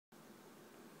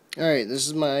Alright, this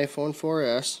is my iPhone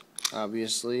 4S,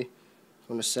 obviously.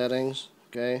 Go to settings,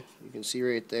 okay, you can see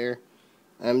right there,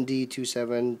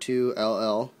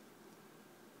 MD272LL.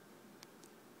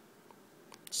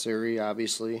 Siri,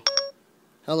 obviously.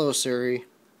 Hello, Siri.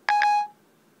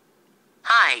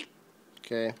 Hi.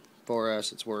 Okay,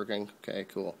 4S, it's working. Okay,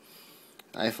 cool.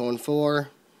 iPhone 4,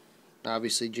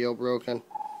 obviously jailbroken.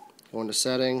 Go into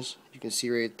settings, you can see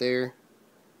right there.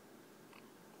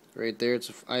 Right there, it's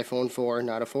an iPhone 4,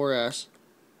 not a 4S.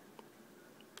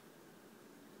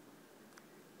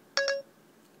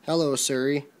 Hello,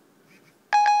 Siri.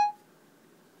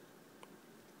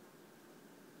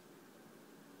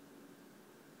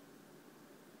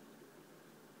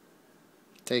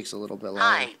 Takes a little bit longer.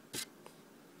 Hi.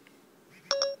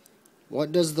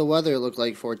 What does the weather look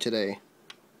like for today?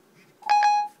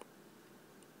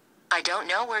 I don't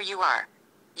know where you are.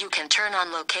 You can turn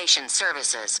on location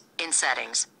services in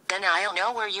settings. Then I'll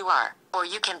know where you are. Or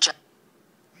you can just...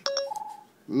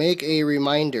 Make a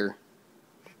reminder.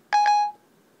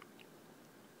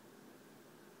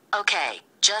 Okay,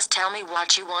 just tell me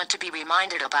what you want to be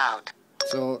reminded about.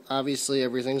 So obviously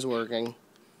everything's working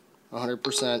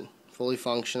 100%, fully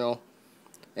functional.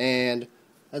 And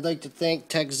I'd like to thank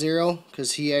Tech Zero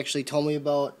because he actually told me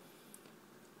about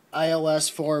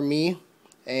iOS for me,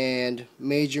 and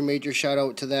major shout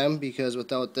out to them, because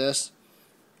without this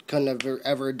couldn't have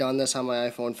ever done this on my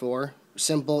iPhone 4.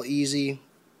 Simple, easy,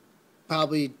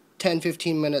 probably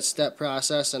 10-15 minute step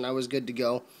process, and I was good to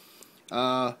go.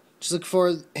 Just look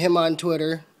for him on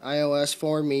Twitter, iOS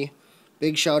for me.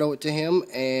 Big shout out to him.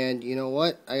 And you know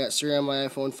what? I got Siri on my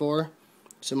iPhone 4.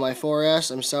 So my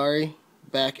 4S, I'm sorry,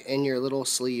 back in your little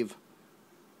sleeve.